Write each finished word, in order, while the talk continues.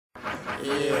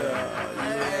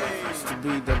Yeah, it's the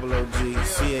B-double-O-G,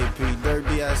 C-A-P, Dirt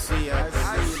D-I-C, yeah,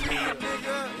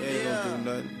 you don't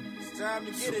do nothing.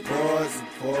 Support.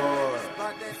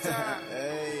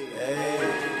 Hey,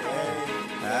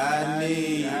 I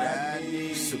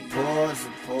need support.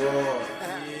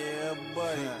 Yeah,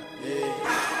 buddy.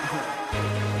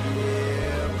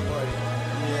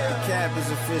 Cap is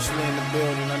officially in the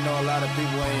building. I know a lot of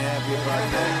people ain't happy about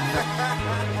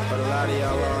that, but a lot of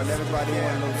y'all are. And everybody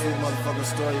wanna know the true motherfucking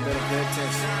story. You better pay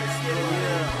attention.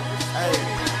 Hey,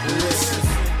 listen.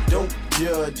 Don't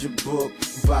judge a book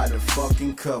by the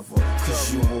fucking cover,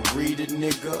 cause you will read it,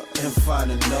 nigga, and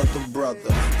find another brother.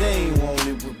 They ain't want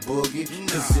it with Boogie,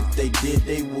 cause if they did,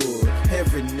 they would.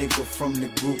 Every nigga from the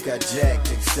group got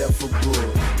jacked except for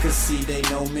Boog. Cause see, they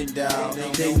know me, dawg.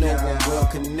 They know I'm well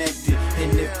connected.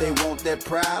 And if they want that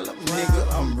problem,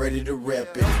 nigga, I'm ready to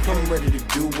rep it. I'm ready to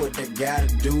do what they gotta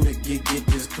do to get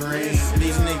this cream.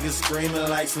 These niggas screaming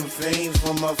like some fiends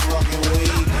for my fucking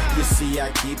weed. You see, I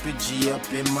keep it G up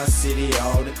in my city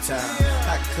all the time.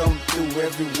 I come through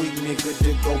every week, nigga,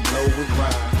 to go blow with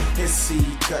rhyme. And see,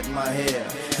 cut my hair,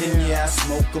 and yeah, I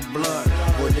smoke a blunt.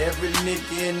 With every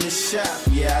nigga in the shop,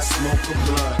 yeah, I smoke a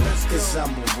blunt. Cause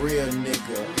I'm a real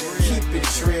nigga. Keep it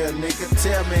real, nigga.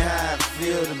 Tell me how I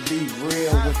feel to be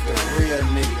real with the real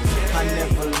niggas. I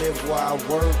never live where I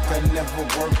work, I never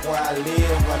work where I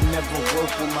live. I never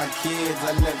work with my kids,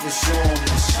 I never show them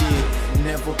the shit.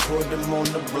 Never put them on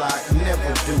the block,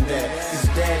 never do that. Cause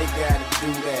daddy gotta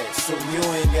do that, so you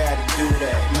ain't gotta do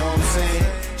that. Know what I'm saying?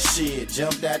 Shit,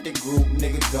 jumped out the group,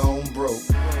 nigga gone broke.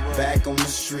 Back on the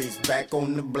streets, back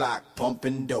on the block,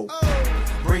 pumping dope.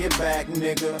 Bring it back,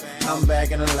 nigga. I'm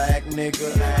back in the lack,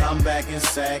 nigga. I'm back in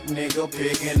sack, nigga.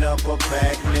 Picking up a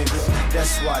pack, nigga.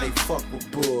 That's why they fuck with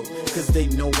Boog, cause they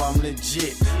know I'm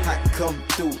legit. I come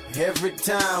through every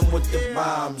time with the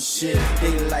bomb shit.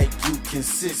 They like you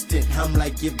consistent, I'm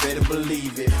like, you better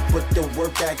believe it. But the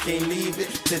work, I can't leave it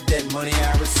till that money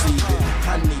I receive it.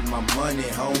 I need my money,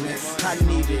 homie. I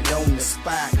need it on the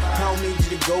spot. I don't need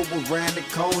you to go around the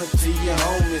corner to your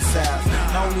homie's house.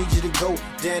 I don't need you to go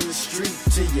down the street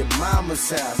to your mama's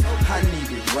house. I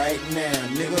need it right now,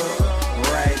 nigga,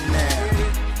 right now.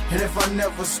 And if I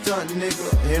never stunt,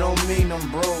 nigga, it don't mean I'm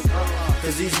broke.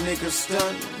 Cause these niggas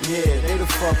stunt, yeah, they the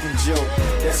fucking joke.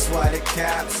 That's why the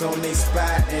cops on they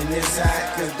spot and it's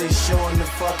hot. Cause they showing the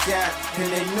fuck out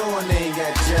and they knowing they ain't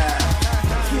got job.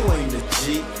 You ain't a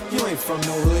G, you ain't from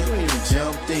no hood, you ain't even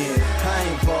jumped in. I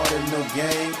ain't part of no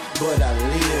gang, but I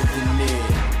lived in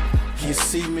it. You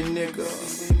see me, nigga?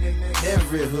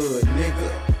 Every hood, nigga.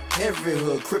 Every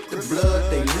hood, Crip the blood,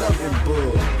 they loving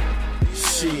Boog.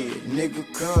 Shit, nigga,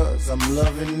 cuz I'm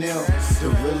loving them. The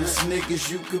realest niggas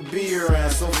you could be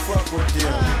around, so fuck with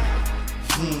them.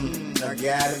 I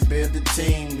gotta build the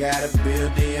team, gotta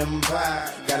build the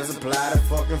empire. Gotta supply the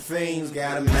fucking fiends,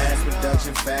 got a mass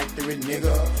production factory,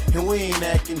 nigga. And we ain't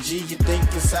acting G, you think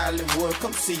it's Hollywood?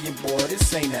 Come see your boy,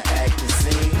 this ain't an acting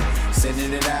scene.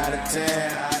 Sending it out of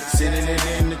town, sending it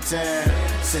in the town,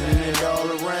 sending it all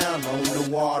around, on the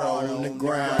water, on the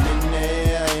ground, in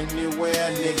there,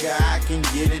 anywhere, nigga, I can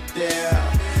get it there.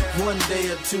 1 day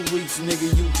or 2 weeks,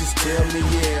 nigga, you just tell me,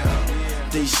 yeah.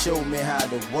 They show me how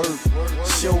to work,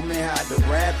 show me how to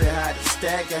rap it, how to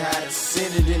stack it, how to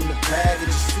send it in the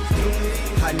package.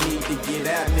 I need to get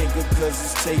out, nigga, cause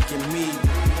it's taking me.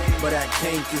 But I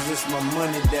can't cause it's my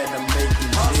money that I'm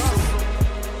making, G.